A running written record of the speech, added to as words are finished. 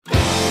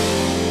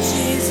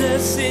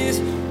Jesus is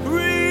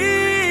real.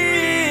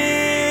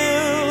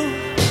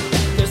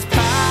 There's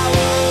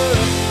power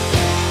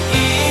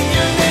in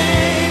your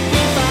name.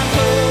 We find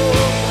hope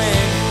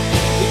when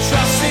we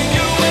trust in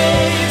your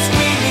ways.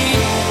 We need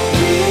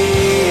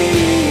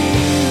real.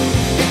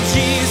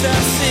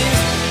 Jesus is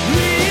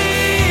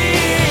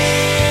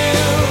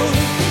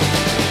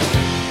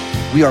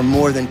real. We are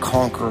more than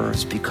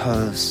conquerors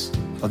because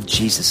of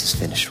Jesus'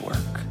 finished work.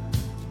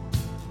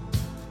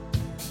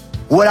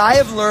 What I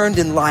have learned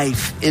in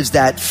life is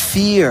that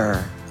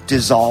fear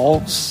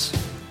dissolves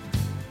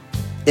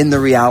in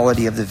the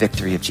reality of the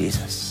victory of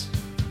Jesus.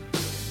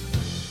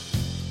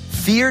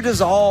 Fear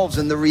dissolves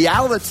in the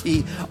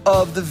reality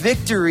of the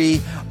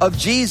victory of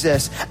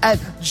Jesus. And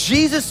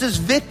Jesus'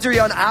 victory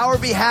on our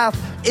behalf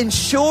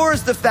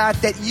ensures the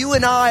fact that you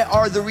and I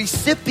are the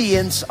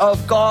recipients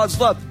of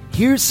God's love.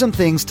 Here's some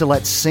things to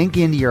let sink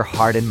into your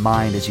heart and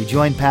mind as you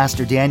join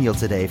Pastor Daniel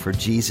today for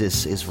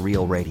Jesus is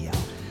Real Radio.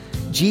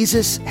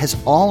 Jesus has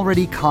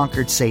already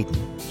conquered Satan.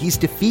 He's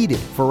defeated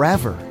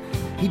forever.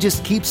 He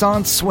just keeps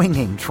on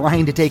swinging,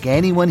 trying to take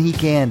anyone he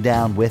can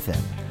down with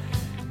him.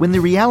 When the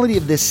reality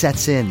of this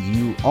sets in,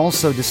 you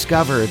also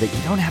discover that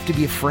you don't have to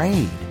be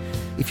afraid.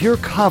 If you're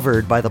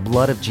covered by the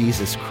blood of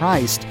Jesus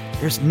Christ,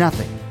 there's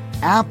nothing,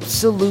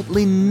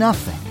 absolutely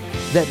nothing,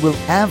 that will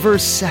ever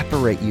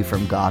separate you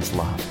from God's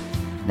love.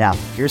 Now,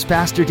 here's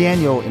Pastor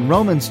Daniel in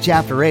Romans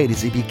chapter 8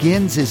 as he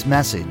begins his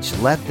message.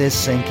 Let this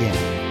sink in.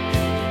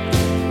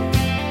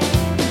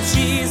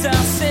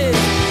 Jesus is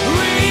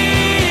real.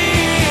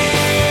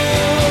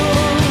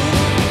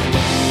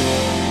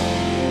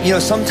 You know,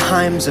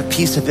 sometimes a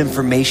piece of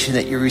information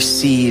that you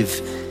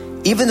receive,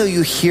 even though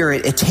you hear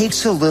it, it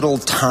takes a little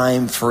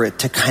time for it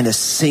to kind of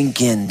sink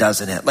in,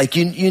 doesn't it? Like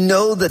you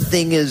know the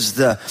thing is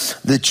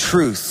the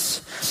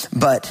truth,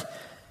 but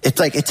it's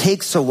like it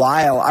takes a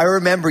while. I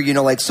remember,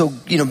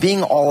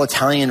 being all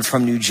Italian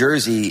from New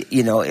Jersey,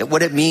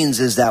 what it means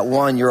is that,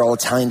 one, you're all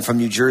Italian from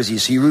New Jersey,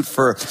 so you root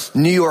for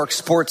New York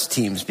sports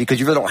teams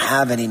because you really don't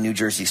have any New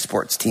Jersey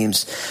sports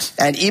teams.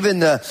 And even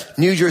the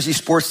New Jersey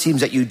sports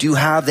teams that you do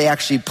have, they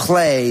actually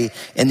play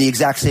in the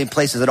exact same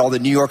places that all the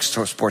New York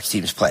sports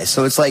teams play.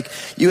 So it's like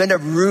you end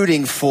up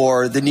rooting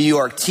for the New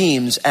York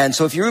teams. And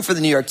so if you root for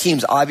the New York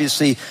teams,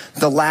 obviously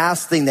the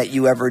last thing that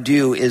you ever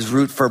do is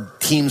root for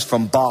teams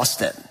from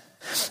Boston.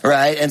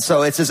 Right? And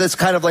so it's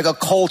kind of like a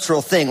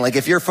cultural thing. Like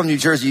if you're from New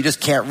Jersey, you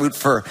just can't root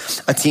for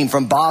a team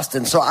from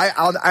Boston. So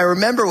I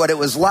remember what it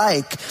was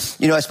like,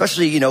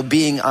 especially,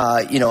 being,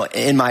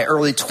 in my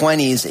early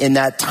 20s, in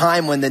that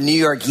time when the New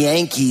York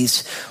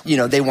Yankees,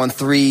 they won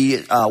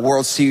 3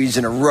 World Series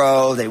in a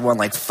row. They won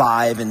like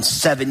 5 in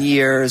 7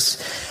 years.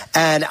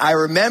 And I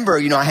remember,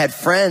 I had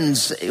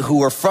friends who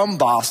were from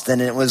Boston,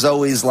 and it was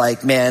always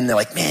like, man,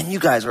 you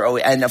guys are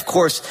always, and of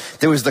course,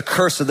 there was the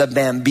curse of the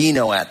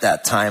Bambino at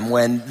that time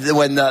when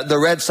the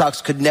Red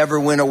Sox could never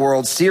win a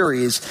World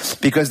Series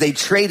because they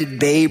traded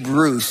Babe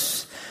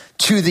Ruth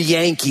to the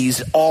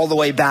Yankees all the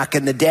way back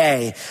in the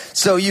day.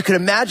 So you can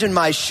imagine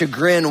my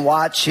chagrin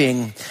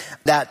watching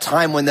that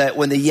time when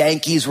the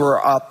Yankees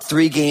were up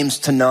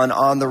 3-0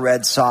 on the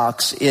Red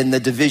Sox in the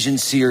division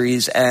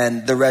series,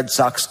 and the Red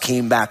Sox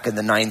came back in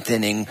the 9th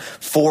inning,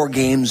 4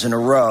 games in a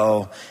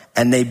row,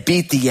 and they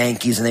beat the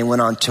Yankees and they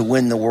went on to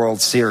win the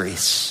World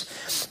Series.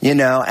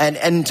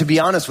 And to be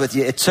honest with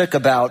you, it took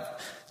about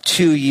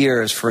 2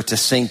 years for it to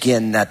sink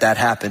in that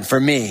happened for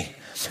me.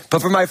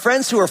 But for my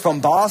friends who are from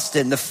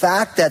Boston, the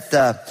fact that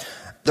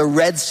the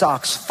Red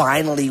Sox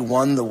finally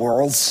won the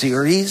World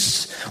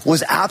Series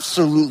was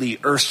absolutely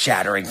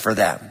earth-shattering for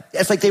them.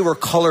 It's like they were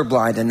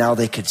colorblind and now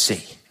they could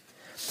see.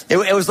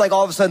 It was like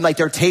all of a sudden, like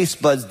their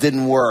taste buds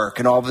didn't work,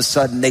 and all of a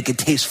sudden they could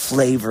taste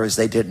flavors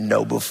they didn't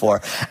know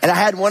before. And I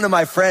had one of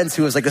my friends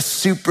who was like a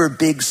super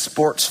big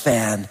sports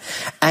fan,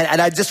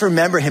 and I just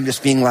remember him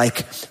just being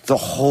like, the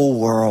whole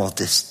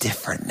world is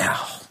different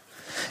now.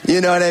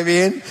 You know what I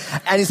mean?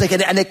 And he's like,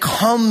 and it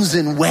comes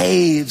in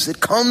waves. It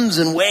comes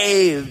in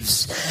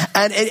waves.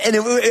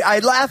 I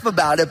laugh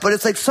about it, but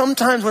it's like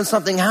sometimes when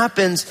something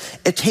happens,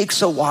 it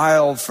takes a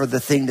while for the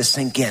thing to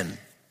sink in.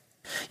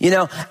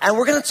 And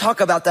we're going to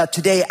talk about that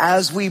today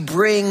as we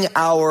bring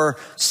our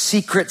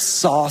Secret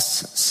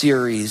Sauce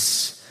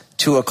series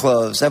to a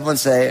close. Everyone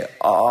say,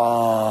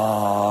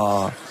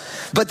 "Aww."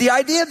 But the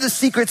idea of the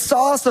secret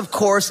sauce, of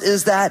course,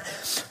 is that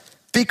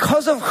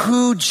because of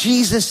who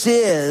Jesus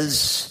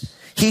is,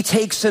 he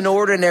takes an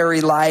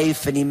ordinary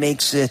life and he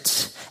makes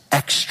it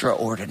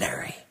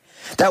extraordinary.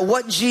 That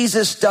what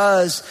Jesus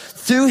does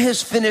through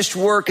his finished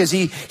work is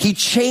he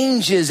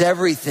changes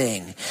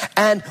everything.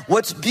 And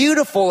what's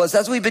beautiful is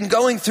as we've been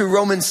going through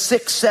Romans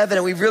 6, 7,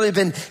 and we've really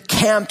been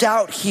camped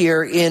out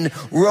here in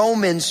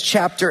Romans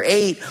chapter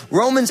 8.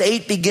 Romans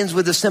 8 begins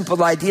with the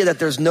simple idea that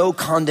there's no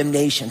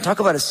condemnation. Talk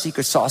about a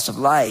secret sauce of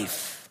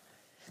life.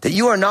 That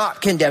you are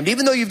not condemned.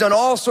 Even though you've done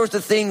all sorts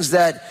of things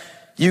that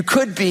you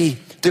could be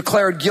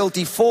declared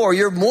guilty for,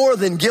 you're more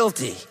than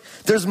guilty.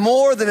 There's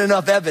more than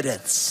enough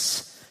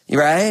evidence.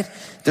 Right?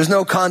 There's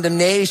no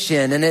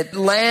condemnation, and it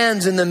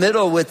lands in the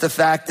middle with the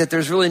fact that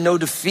there's really no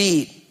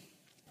defeat.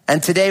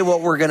 And today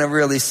what we're going to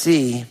really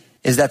see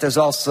is that there's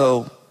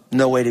also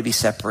no way to be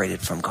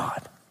separated from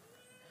God.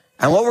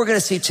 And what we're going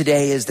to see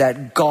today is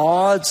that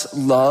God's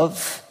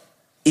love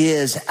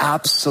is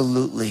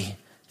absolutely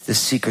the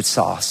secret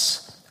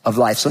sauce of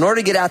life. So in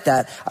order to get at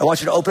that, I want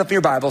you to open up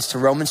your Bibles to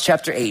Romans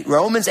chapter 8.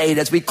 Romans 8,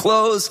 as we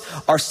close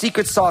our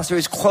secret sauce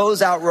series,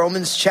 close out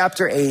Romans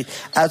chapter 8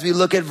 as we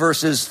look at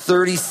verses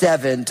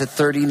 37 to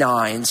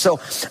 39. So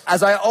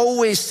as I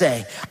always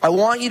say, I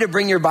want you to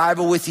bring your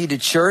Bible with you to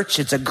church.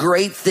 It's a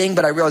great thing,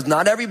 but I realize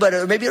not everybody,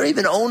 or maybe you don't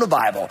even own a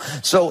Bible.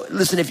 So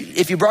listen,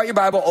 if you brought your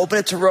Bible, open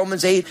it to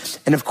Romans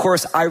 8. And of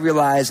course, I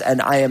realize,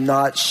 and I am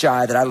not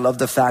shy, that I love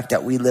the fact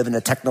that we live in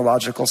a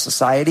technological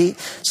society.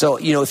 So,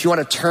 if you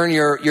want to turn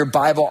your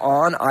Bible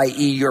on,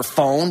 i.e. your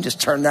phone, just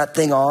turn that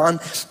thing on,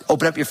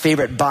 open up your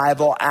favorite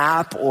Bible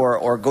app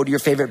or go to your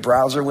favorite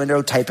browser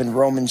window, type in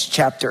Romans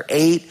chapter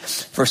 8,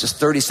 verses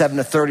 37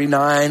 to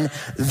 39.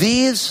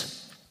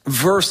 These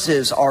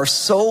verses are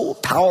so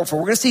powerful.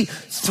 We're going to see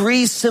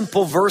 3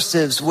 simple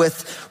verses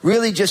with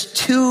really just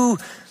 2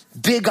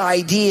 big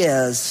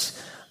ideas.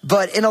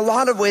 But in a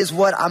lot of ways,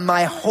 what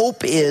my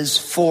hope is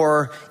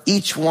for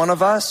each one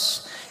of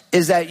us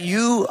is that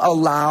you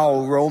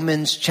allow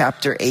Romans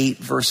chapter 8,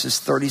 verses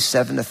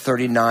 37 to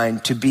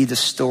 39 to be the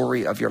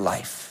story of your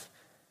life.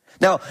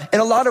 Now, in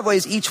a lot of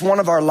ways, each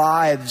one of our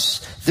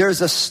lives,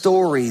 there's a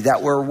story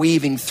that we're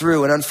weaving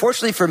through. And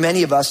unfortunately for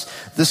many of us,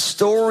 the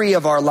story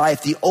of our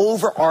life, the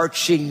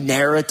overarching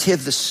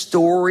narrative, the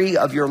story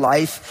of your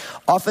life,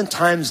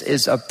 oftentimes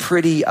is a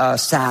pretty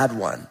sad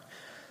one.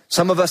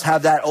 Some of us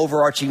have that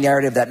overarching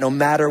narrative that no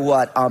matter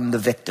what, I'm the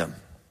victim,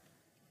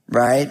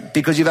 right?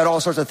 Because you've had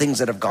all sorts of things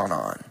that have gone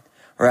on.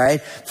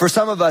 Right? For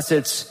some of us,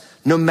 it's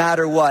no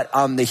matter what,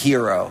 I'm the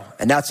hero.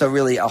 And that's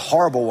a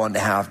horrible one to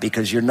have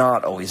because you're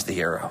not always the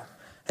hero.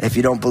 And if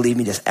you don't believe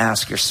me, just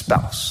ask your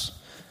spouse.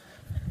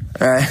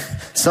 All right?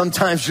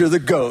 Sometimes you're the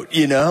goat,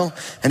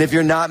 And if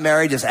you're not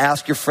married, just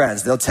ask your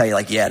friends. They'll tell you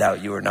no,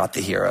 you were not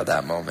the hero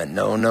that moment.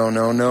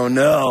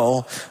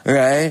 No.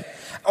 Right?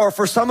 Or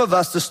for some of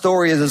us, the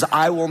story is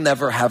I will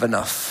never have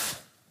enough.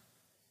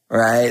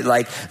 Right?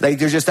 Like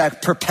there's just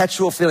that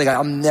perpetual feeling,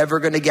 I'm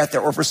never going to get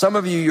there. Or for some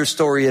of you, your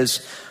story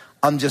is,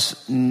 I'm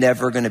just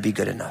never going to be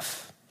good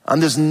enough. I'm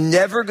just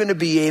never going to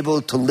be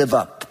able to live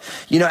up.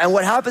 And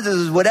what happens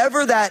is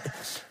whatever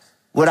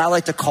what I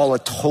like to call a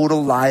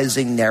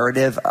totalizing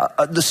narrative,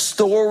 the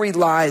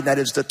storyline that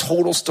is the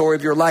total story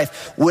of your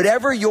life,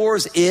 whatever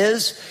yours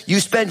is,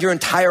 you spend your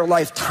entire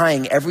life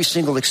tying every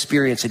single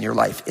experience in your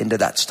life into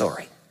that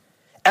story.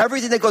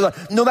 Everything that goes on,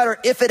 no matter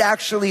if it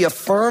actually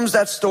affirms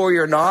that story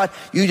or not,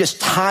 you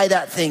just tie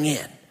that thing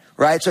in,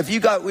 right? So if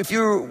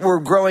you were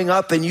growing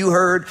up and you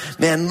heard,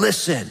 man,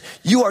 listen,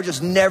 you are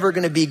just never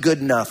going to be good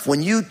enough.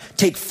 When you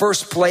take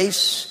first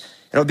place,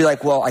 it'll be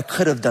like, well, I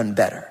could have done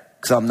better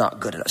because I'm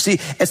not good enough. See,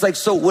 it's like,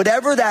 so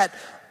whatever that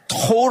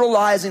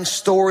totalizing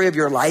story of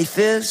your life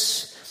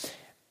is,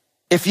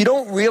 if you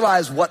don't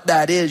realize what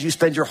that is, you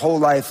spend your whole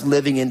life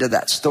living into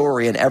that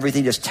story and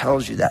everything just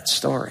tells you that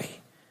story.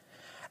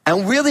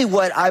 And really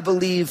what I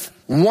believe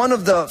one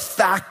of the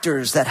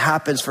factors that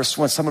happens for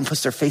when someone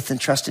puts their faith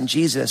and trust in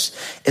Jesus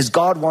is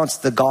God wants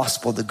the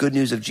gospel, the good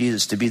news of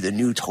Jesus, to be the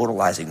new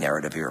totalizing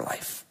narrative of your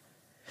life.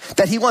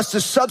 That he wants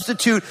to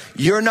substitute,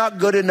 you're not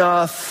good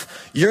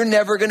enough, you're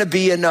never going to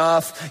be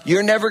enough,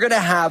 you're never going to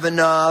have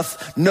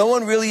enough, no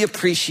one really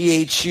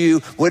appreciates you,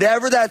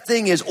 whatever that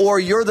thing is, or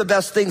you're the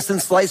best thing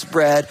since sliced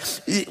bread.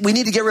 We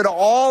need to get rid of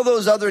all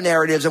those other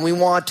narratives, and we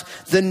want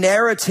the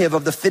narrative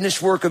of the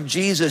finished work of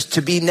Jesus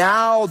to be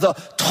now the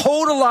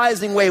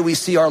totalizing way we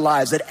see our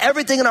lives, that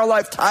everything in our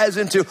life ties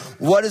into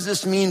what does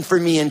this mean for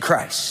me in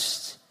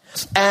Christ.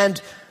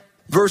 And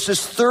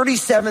verses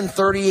 37,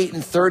 38,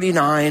 and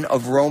 39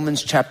 of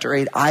Romans chapter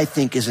 8, I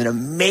think is an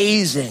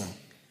amazing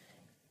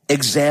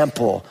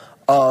example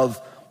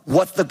of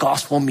what the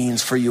gospel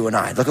means for you and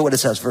I. Look at what it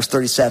says, verse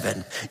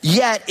 37.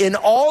 Yet in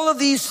all of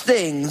these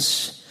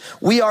things,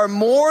 we are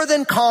more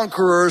than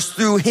conquerors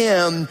through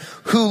him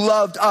who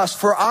loved us.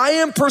 For I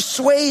am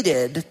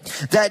persuaded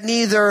that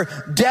neither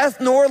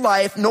death nor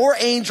life, nor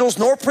angels,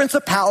 nor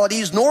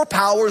principalities, nor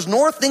powers,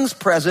 nor things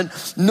present,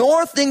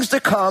 nor things to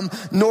come,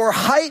 nor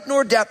height,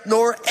 nor depth,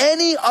 nor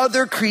any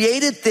other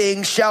created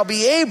thing shall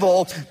be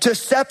able to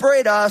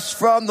separate us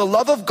from the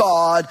love of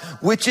God,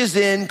 which is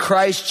in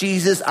Christ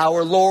Jesus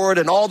our Lord.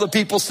 And all the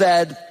people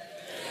said,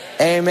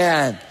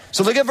 Amen.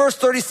 So look at verse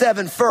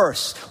 37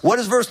 first. What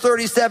does verse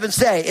 37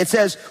 say? It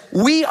says,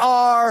 we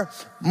are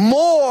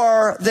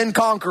more than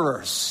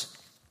conquerors.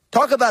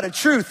 Talk about a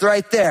truth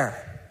right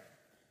there.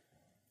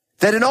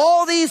 That in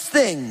all these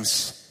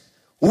things,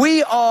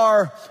 we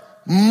are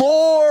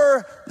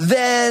more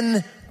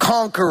than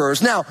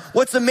conquerors. Now,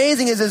 what's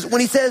amazing is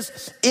when he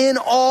says, yet in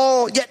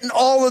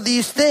all of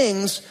these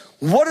things,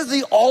 what are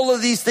all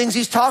of these things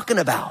he's talking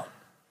about?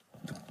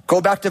 Go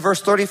back to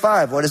verse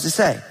 35. What does it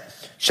say?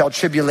 Shall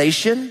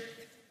tribulation,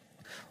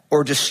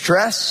 or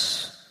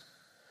distress,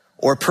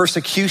 or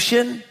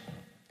persecution,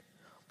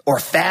 or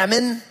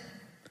famine,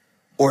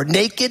 or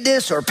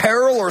nakedness, or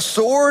peril, or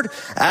sword,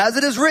 as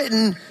it is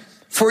written,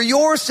 For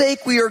your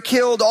sake we are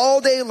killed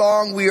all day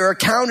long. We are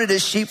accounted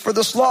as sheep for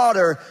the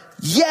slaughter.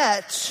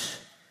 Yet,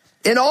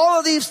 in all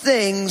of these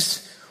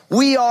things,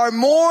 we are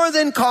more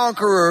than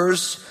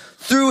conquerors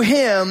through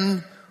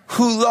him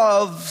who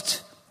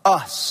loved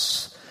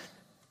us.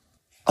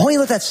 I want you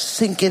to let that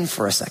sink in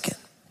for a second.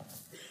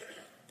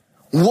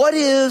 What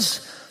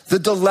is the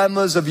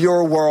dilemmas of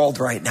your world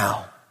right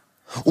now?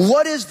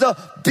 What is the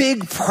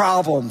big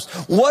problems?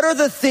 What are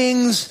the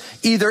things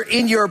either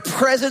in your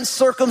present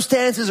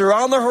circumstances or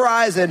on the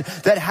horizon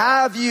that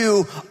have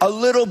you a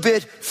little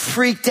bit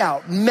freaked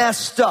out,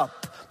 messed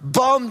up,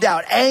 bummed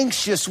out,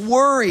 anxious,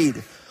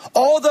 worried?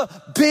 All the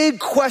big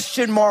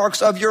question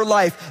marks of your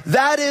life.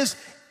 That is,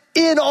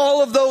 in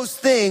all of those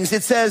things,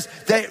 it says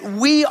that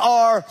we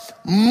are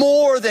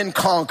more than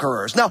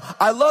conquerors. Now,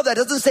 I love that.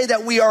 It doesn't say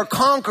that we are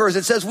conquerors.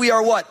 It says we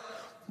are what?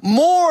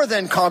 More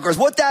than conquerors.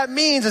 What that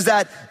means is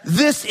that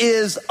this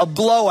is a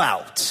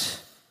blowout.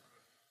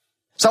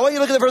 So I want you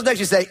to look at the person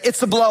next to you and say,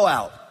 it's a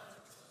blowout.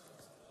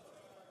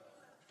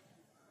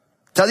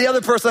 Tell the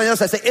other person on the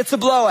other side, say, it's a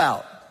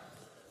blowout.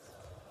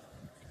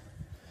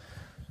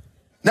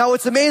 Now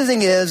what's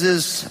amazing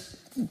is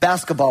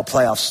basketball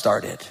playoffs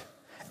started.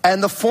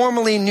 And the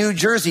formerly New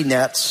Jersey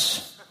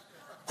Nets,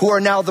 who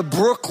are now the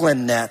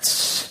Brooklyn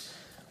Nets,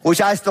 which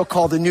I still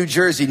call the New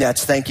Jersey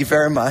Nets, thank you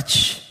very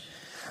much.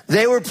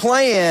 They were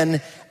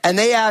playing, and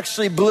they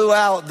actually blew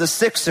out the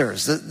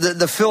Sixers,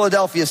 the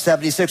Philadelphia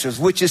 76ers,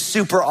 which is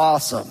super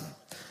awesome.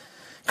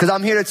 Because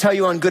I'm here to tell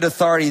you on good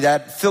authority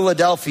that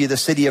Philadelphia, the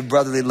city of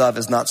brotherly love,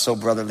 is not so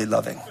brotherly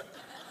loving.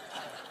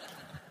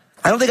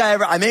 I don't think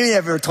I maybe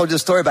never told you a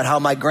story about how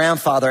my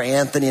grandfather,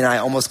 Anthony, and I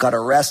almost got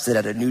arrested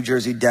at a New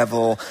Jersey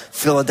Devil,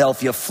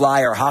 Philadelphia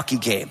Flyer hockey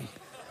game.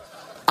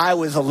 I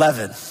was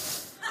 11.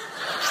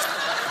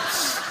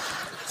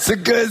 It's a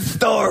good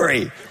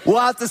story. We'll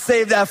have to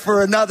save that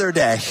for another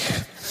day.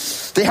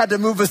 They had to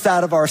move us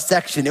out of our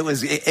section. It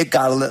was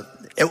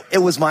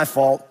my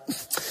fault.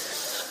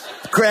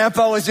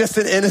 Grandpa was just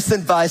an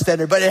innocent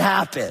bystander, but it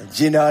happened.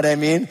 You know what I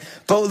mean?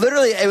 But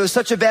literally, it was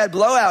such a bad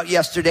blowout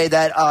yesterday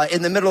that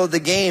in the middle of the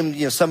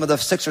game, some of the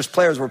Sixers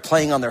players were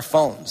playing on their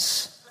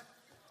phones.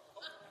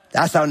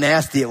 That's how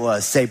nasty it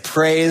was. Say,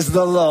 praise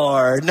the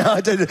Lord. No,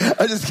 but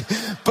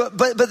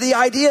the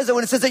idea is that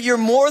when it says that you're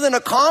more than a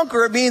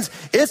conqueror, it means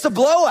it's a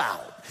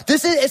blowout.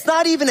 It's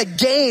not even a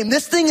game.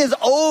 This thing is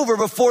over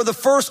before the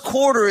first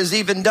quarter is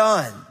even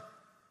done.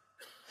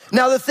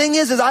 Now the thing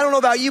is I don't know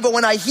about you, but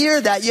when I hear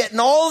that, yet in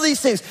all of these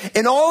things,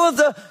 in all of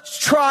the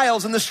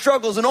trials and the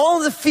struggles and all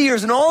of the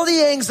fears and all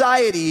the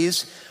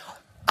anxieties,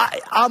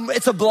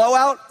 it's a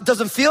blowout. It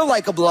doesn't feel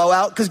like a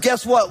blowout, because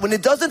guess what? When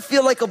it doesn't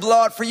feel like a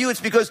blowout for you, it's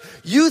because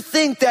you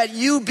think that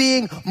you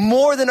being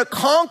more than a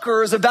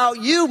conqueror is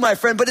about you, my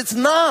friend, but it's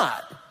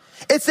not.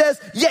 It says,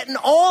 yet in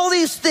all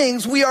these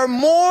things, we are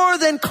more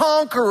than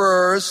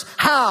conquerors.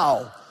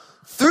 How?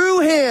 Through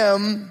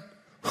him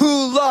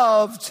who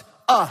loved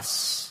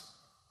us.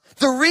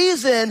 The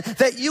reason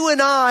that you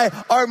and I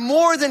are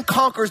more than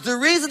conquerors, the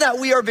reason that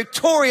we are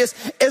victorious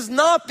is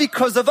not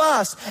because of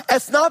us.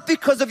 It's not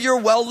because of your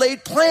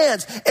well-laid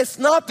plans. It's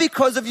not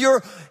because of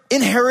your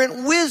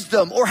inherent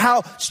wisdom or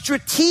how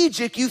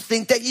strategic you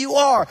think that you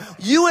are.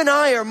 You and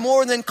I are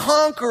more than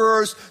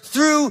conquerors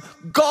through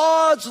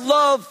God's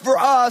love for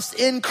us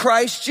in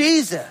Christ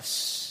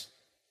Jesus.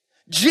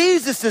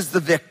 Jesus is the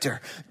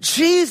victor.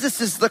 Jesus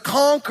is the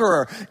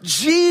conqueror.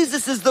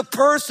 Jesus is the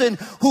person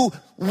who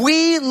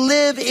we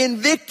live in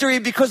victory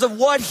because of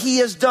what he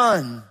has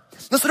done.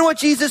 Listen to what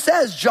Jesus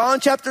says, John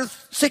chapter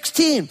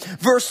 16,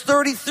 verse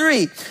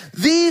 33.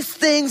 These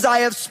things I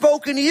have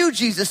spoken to you,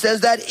 Jesus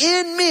says, that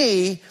in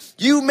me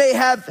you may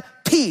have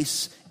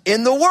peace.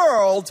 In the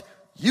world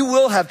you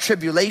will have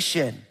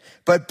tribulation,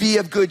 but be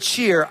of good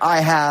cheer. I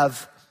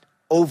have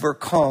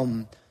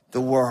overcome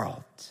the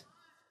world.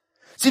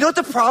 So you know what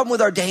the problem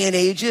with our day and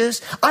age is?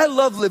 I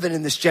love living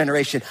in this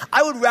generation.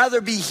 I would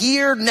rather be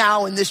here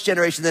now in this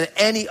generation than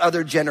any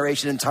other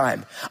generation in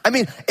time. I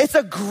mean, it's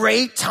a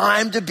great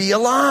time to be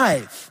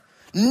alive.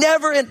 There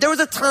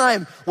was a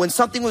time when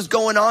something was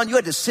going on, you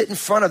had to sit in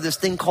front of this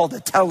thing called a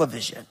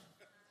television.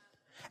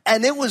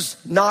 And it was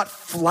not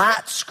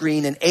flat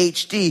screen and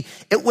HD.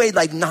 It weighed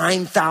like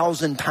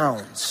 9,000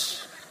 pounds.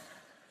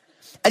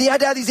 And you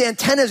had to have these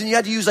antennas, and you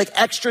had to use like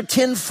extra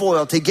tin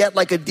foil to get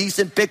like a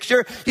decent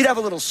picture. You'd have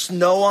a little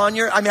snow on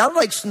I don't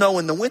like snow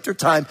in the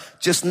wintertime,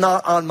 just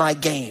not on my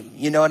game.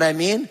 You know what I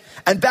mean?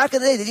 And back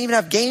in the day, they didn't even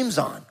have games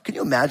on. Can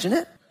you imagine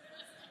it?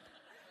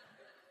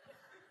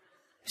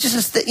 It's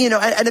just,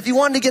 and if you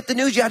wanted to get the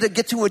news, you had to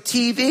get to a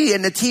TV,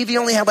 and the TV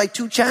only had like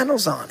 2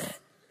 channels on it.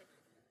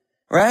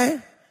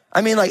 Right?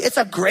 I mean, like, it's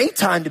a great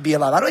time to be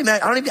alive.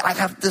 I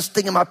have this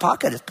thing in my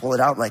pocket. I just pull it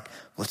out like,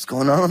 what's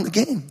going on in the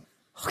game?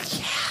 Oh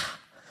yeah.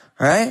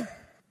 Right?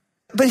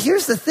 But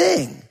here's the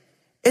thing.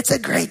 It's a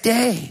great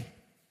day.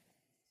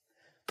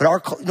 But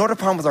you know what the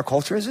problem with our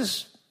culture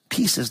is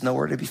peace is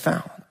nowhere to be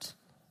found.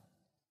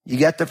 You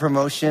get the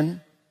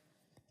promotion.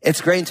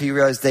 It's great until you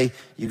realize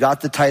you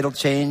got the title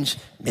change.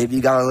 Maybe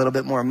you got a little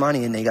bit more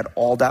money, and they got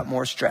all that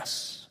more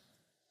stress.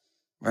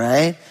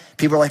 right?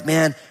 People are like,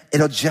 man,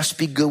 it'll just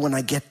be good when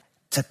I get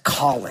to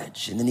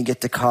college. And then you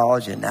get to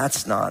college and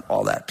that's not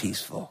all that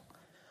peaceful.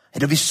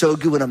 It'll be so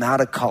good when I'm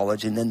out of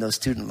college and then those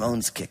student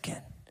loans kick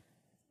in.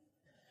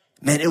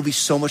 Man, it'll be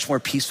so much more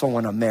peaceful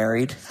when I'm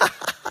married.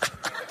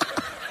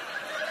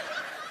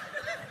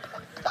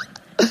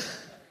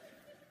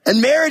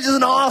 And marriage is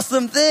an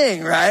awesome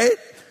thing, right?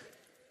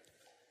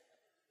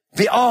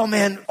 Oh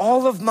man,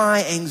 all of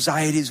my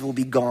anxieties will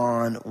be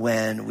gone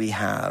when we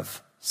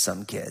have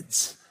some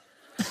kids.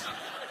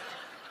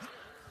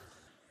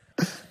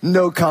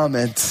 No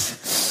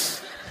comment.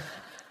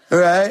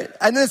 Right?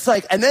 And then it's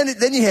like, and then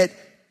you hit,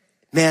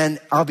 man,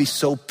 I'll be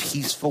so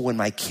peaceful when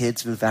my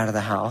kids move out of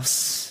the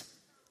house.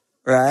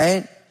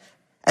 Right?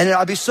 And then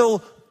I'll be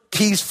so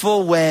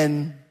peaceful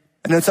when,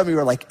 and then some of you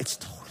are like, it's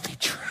totally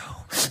true.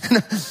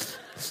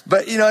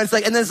 But it's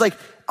like, and then it's like,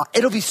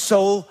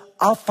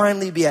 I'll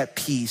finally be at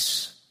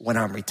peace when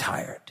I'm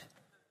retired.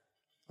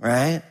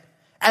 Right?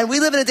 And we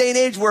live in a day and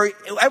age where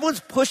everyone's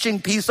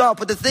pushing peace off.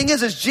 But the thing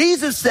is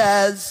Jesus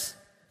says,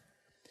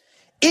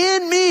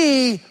 in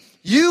me,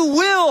 you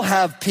will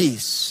have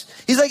peace.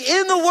 He's like,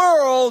 in the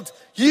world,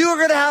 you are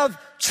going to have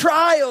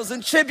trials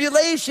and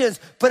tribulations,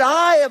 but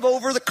I have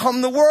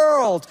overcome the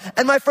world.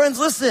 And my friends,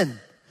 listen,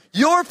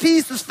 your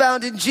peace is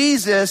found in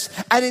Jesus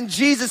and in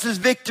Jesus'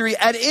 victory.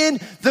 And in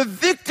the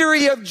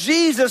victory of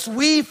Jesus,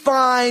 we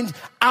find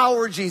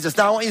our Jesus.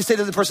 Now I want you to say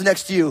to the person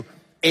next to you,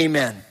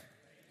 amen.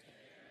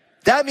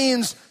 That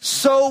means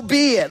so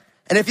be it.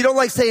 And if you don't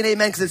like saying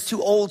amen because it's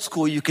too old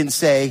school, you can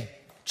say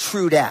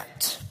true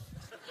dat.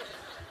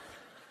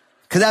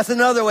 Because that's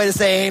another way to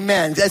say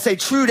amen. I say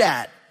true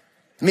dat.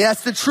 I mean,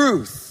 that's the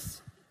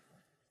truth.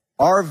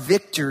 Our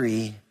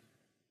victory,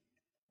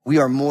 we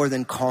are more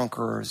than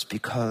conquerors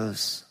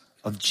because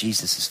of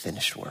Jesus'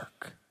 finished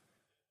work.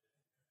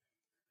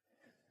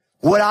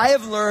 What I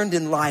have learned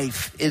in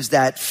life is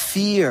that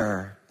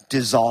fear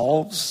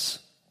dissolves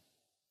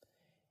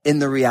in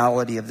the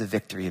reality of the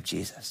victory of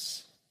Jesus.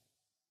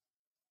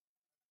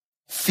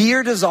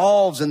 Fear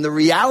dissolves in the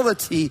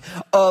reality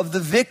of the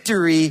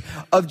victory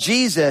of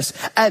Jesus.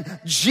 And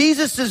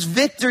Jesus'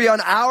 victory on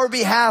our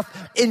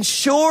behalf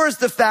ensures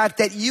the fact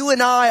that you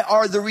and I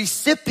are the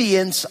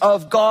recipients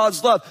of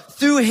God's love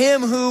through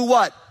him who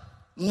what?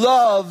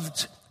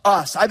 Loved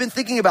us. I've been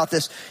thinking about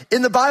this.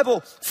 In the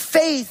Bible,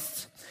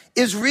 faith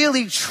is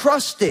really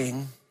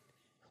trusting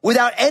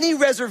without any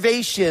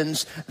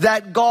reservations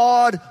that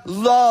God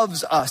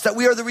loves us, that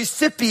we are the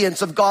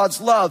recipients of God's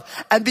love.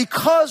 And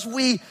because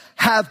we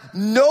have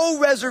no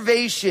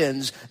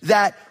reservations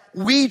that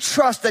we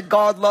trust that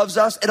God loves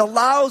us, it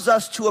allows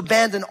us to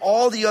abandon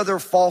all the other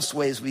false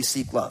ways we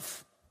seek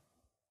love.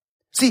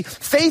 See,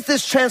 faith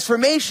is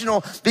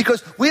transformational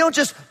because we don't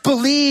just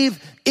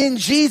believe in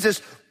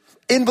Jesus.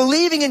 In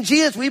believing in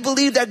Jesus, we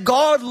believe that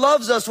God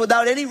loves us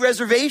without any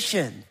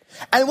reservation.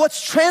 And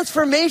what's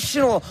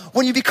transformational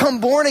when you become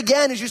born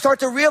again is you start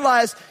to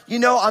realize,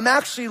 I'm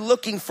actually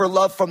looking for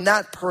love from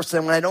that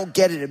person. When I don't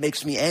get it, it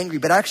makes me angry.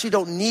 But I actually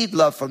don't need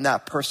love from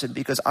that person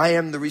because I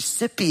am the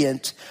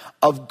recipient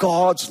of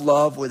God's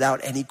love without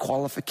any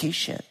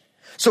qualification.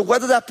 So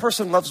whether that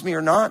person loves me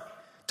or not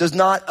does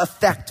not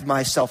affect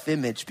my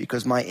self-image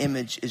because my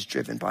image is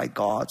driven by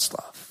God's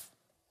love.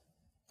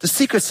 The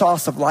secret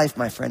sauce of life,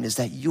 my friend, is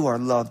that you are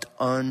loved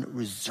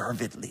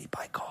unreservedly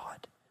by God.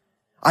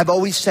 I've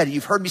always said it.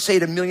 You've heard me say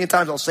it a million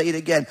times. I'll say it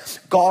again.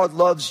 God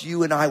loves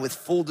you and I with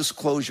full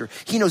disclosure.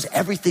 He knows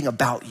everything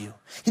about you.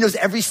 He knows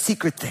every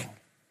secret thing.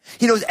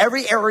 He knows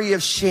every area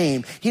of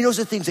shame. He knows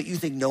the things that you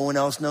think no one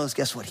else knows.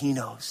 Guess what? He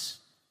knows.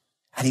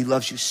 And he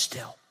loves you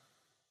still.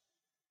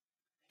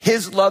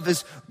 His love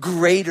is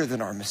greater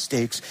than our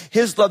mistakes.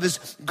 His love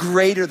is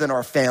greater than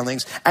our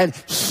failings. And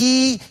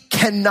he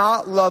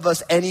cannot love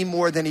us any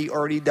more than he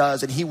already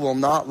does. And he will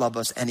not love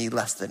us any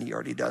less than he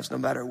already does, no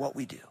matter what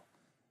we do.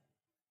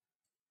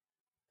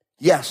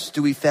 Yes.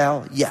 Do we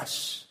fail?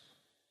 Yes.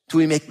 Do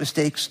we make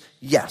mistakes?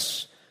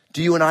 Yes.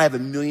 Do you and I have a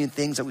million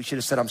things that we should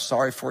have said I'm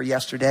sorry for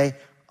yesterday?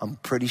 I'm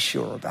pretty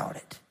sure about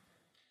it.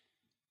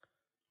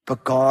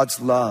 But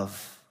God's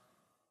love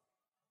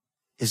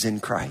is in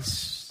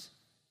Christ.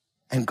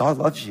 And God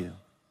loves you.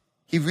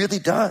 He really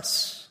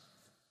does.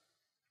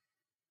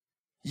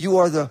 You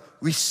are the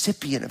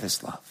recipient of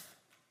his love.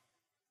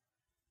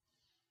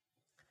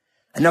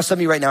 And now some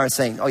of you right now are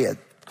saying, oh yeah,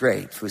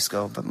 great,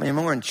 Fusco, but when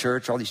we're in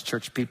church, all these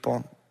church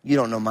people, you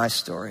don't know my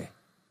story.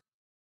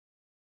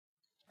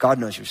 God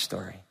knows your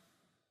story.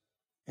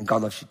 And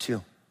God loves you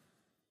too.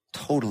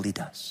 Totally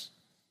does.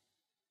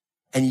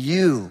 And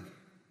you,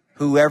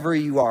 whoever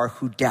you are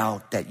who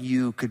doubt that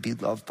you could be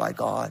loved by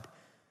God,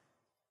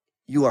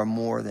 you are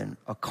more than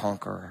a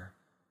conqueror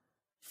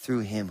through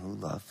him who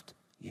loved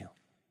you.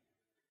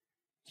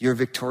 You're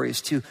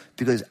victorious too,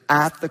 because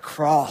at the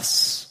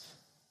cross,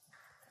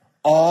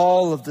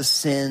 all of the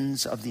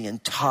sins of the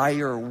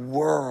entire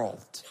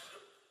world,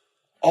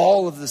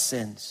 all of the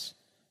sins,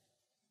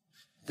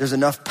 there's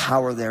enough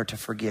power there to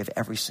forgive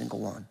every single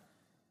one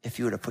if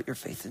you were to put your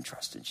faith and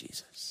trust in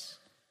Jesus.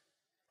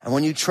 And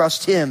when you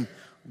trust him,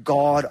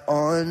 God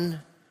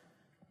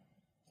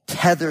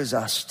tethers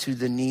us to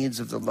the needs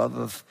of the love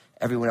of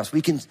everyone else.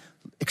 We can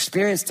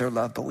experience their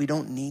love, but we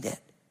don't need it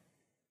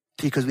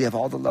because we have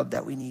all the love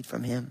that we need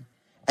from him.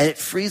 And it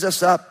frees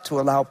us up to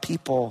allow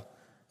people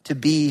to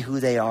be who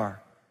they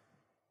are.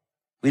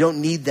 We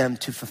don't need them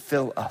to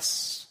fulfill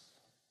us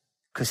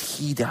because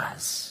he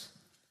does.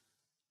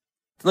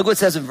 Look what it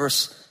says in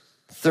verse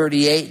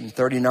 38 and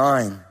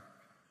 39.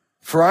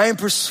 For I am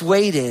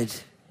persuaded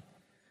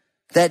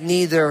that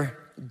neither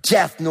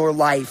death nor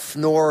life,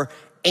 nor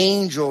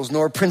angels,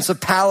 nor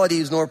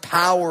principalities, nor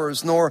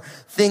powers, nor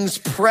things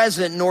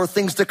present, nor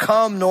things to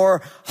come,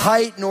 nor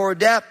height, nor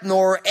depth,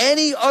 nor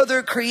any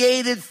other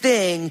created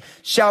thing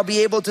shall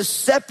be able to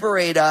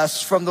separate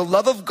us from the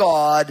love of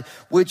God,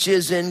 which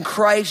is in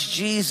Christ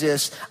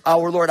Jesus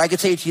our Lord. I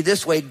could say it to you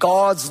this way: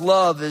 God's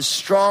love is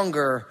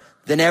stronger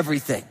than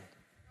everything.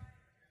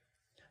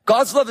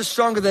 God's love is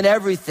stronger than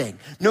everything,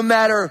 no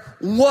matter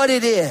what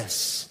it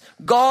is.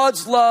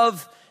 God's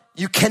love,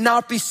 you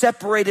cannot be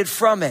separated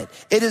from it.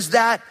 It is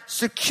that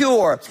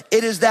secure.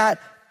 It is that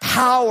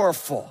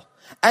powerful.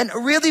 And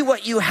really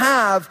what you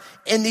have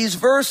in these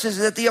verses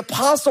is that the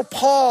Apostle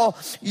Paul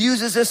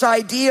uses this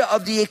idea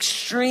of the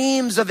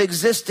extremes of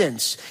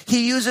existence.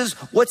 He uses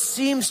what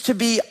seems to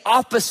be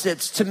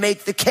opposites to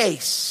make the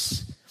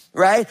case.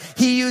 Right?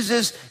 He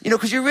uses,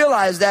 because you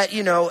realize that,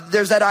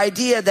 there's that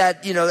idea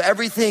that,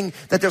 everything,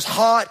 that there's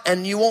hot,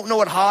 and you won't know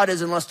what hot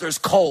is unless there's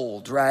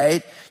cold,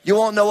 right? You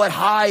won't know what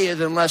high is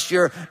unless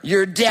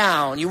you're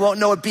down. You won't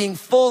know what being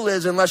full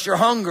is unless you're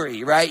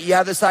hungry, right? You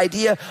have this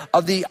idea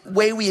of the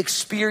way we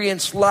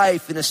experience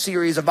life in a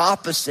series of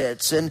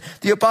opposites. And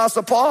the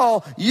Apostle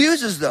Paul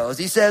uses those.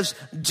 He says,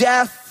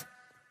 death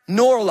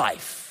nor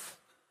life.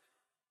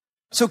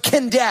 So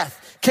can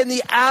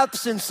the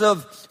absence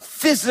of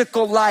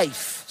physical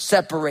life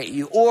separate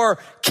you? Or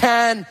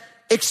can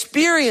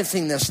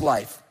experiencing this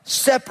life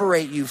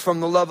separate you from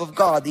the love of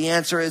God? The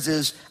answer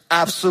is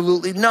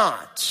absolutely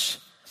not.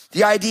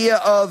 The idea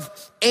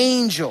of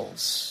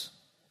angels,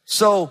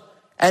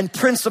 and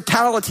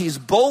principalities,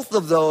 both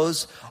of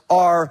those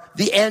are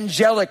the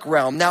angelic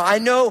realm. Now, I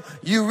know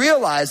you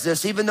realize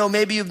this, even though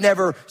maybe you've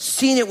never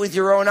seen it with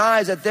your own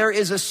eyes, that there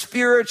is a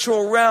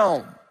spiritual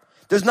realm.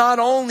 There's not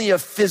only a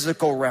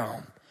physical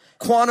realm.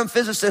 Quantum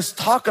physicists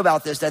talk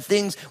about this,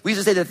 we used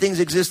to say that things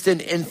exist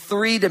in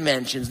 3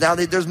 dimensions. Now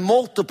there's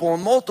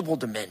multiple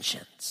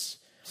dimensions.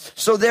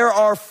 So there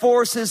are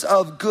forces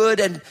of good,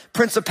 and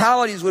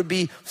principalities would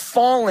be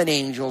fallen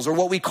angels, or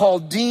what we call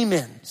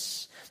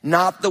demons.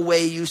 Not the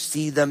way you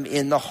see them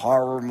in the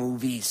horror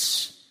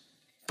movies.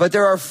 But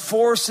there are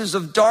forces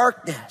of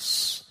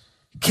darkness.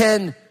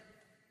 Can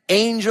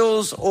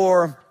angels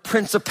or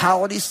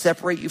principalities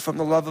separate you from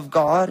the love of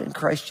God in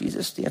Christ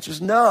Jesus? The answer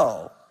is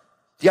no.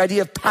 The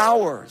idea of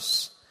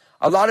powers.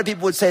 A lot of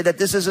people would say that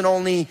this isn't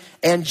only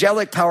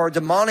angelic power,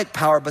 demonic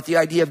power, but the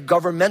idea of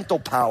governmental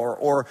power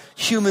or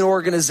human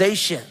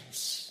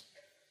organizations.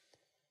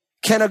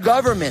 Can a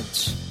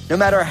government, no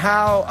matter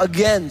how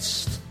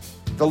against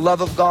the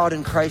love of God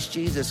in Christ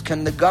Jesus,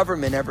 can the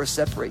government ever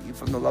separate you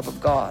from the love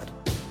of God?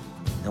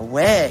 No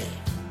way.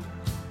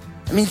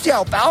 See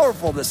how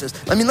powerful this is.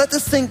 Let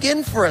this sink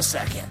in for a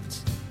second.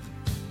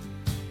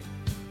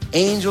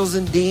 Angels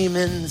and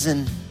demons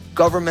and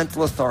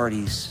governmental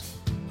authorities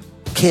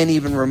can't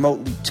even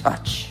remotely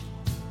touch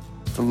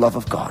the love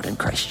of God in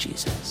Christ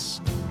Jesus.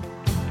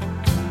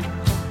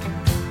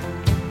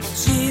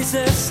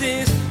 Jesus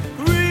is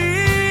real.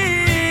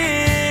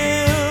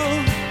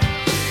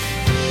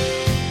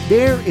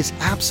 There is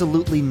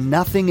absolutely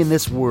nothing in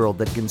this world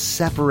that can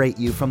separate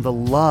you from the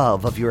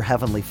love of your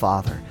Heavenly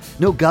Father.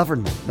 No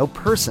government, no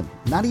person,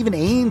 not even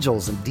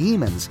angels and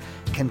demons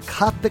can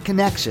cut the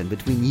connection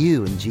between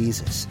you and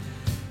Jesus.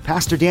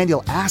 Pastor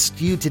Daniel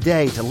asked you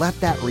today to let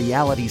that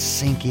reality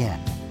sink in.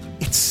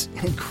 It's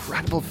an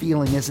incredible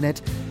feeling, isn't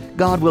it?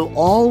 God will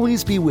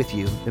always be with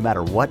you, no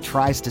matter what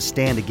tries to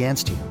stand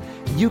against you.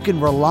 You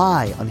can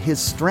rely on His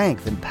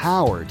strength and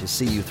power to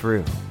see you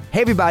through.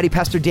 Hey everybody,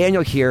 Pastor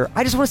Daniel here.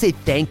 I just want to say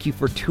thank you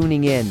for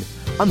tuning in.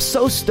 I'm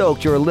so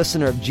stoked you're a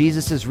listener of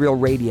Jesus is Real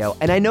Radio,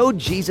 and I know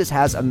Jesus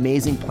has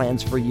amazing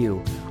plans for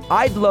you.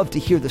 I'd love to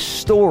hear the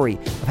story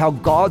of how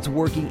God's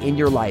working in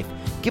your life.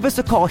 Give us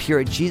a call here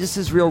at Jesus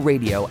is Real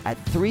Radio at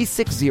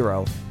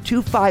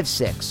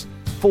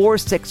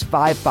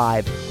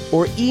 360-256-4655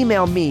 or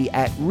email me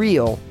at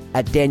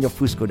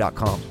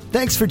real@danielfusco.com.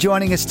 Thanks for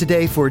joining us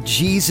today for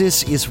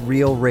Jesus is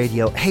Real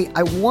Radio. Hey,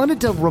 I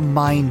wanted to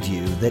remind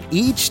you that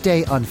each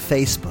day on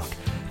Facebook,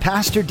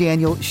 Pastor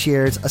Daniel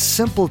shares a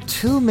simple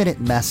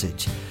 2-minute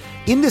message.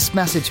 In this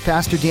message,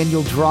 Pastor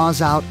Daniel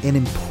draws out an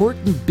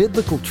important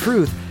biblical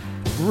truth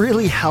that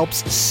really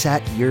helps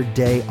set your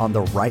day on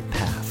the right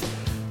path.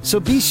 So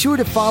be sure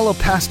to follow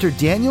Pastor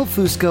Daniel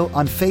Fusco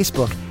on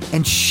Facebook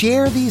and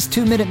share these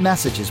 2-minute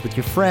messages with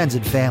your friends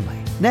and family.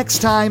 Next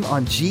time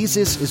on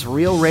Jesus is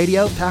Real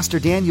Radio, Pastor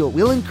Daniel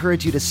will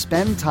encourage you to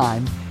spend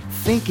time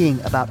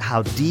thinking about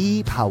how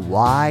deep, how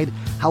wide,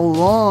 how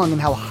long, and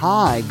how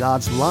high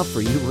God's love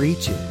for you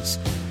reaches.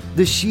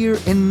 The sheer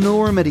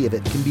enormity of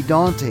it can be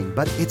daunting,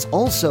 but it's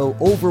also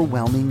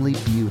overwhelmingly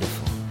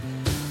beautiful.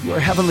 Your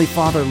Heavenly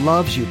Father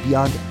loves you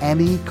beyond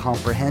any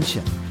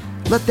comprehension.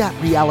 Let that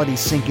reality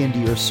sink into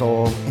your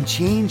soul and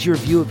change your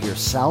view of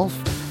yourself,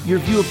 your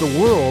view of the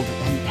world,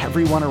 and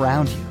everyone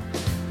around you.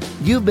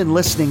 You've been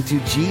listening to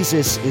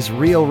Jesus is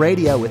Real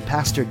Radio with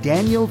Pastor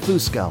Daniel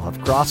Fusco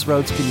of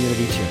Crossroads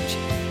Community Church.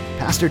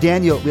 Pastor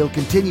Daniel will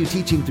continue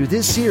teaching through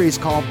this series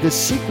called The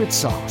Secret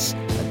Sauce.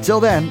 Until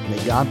then,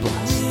 may God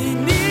bless.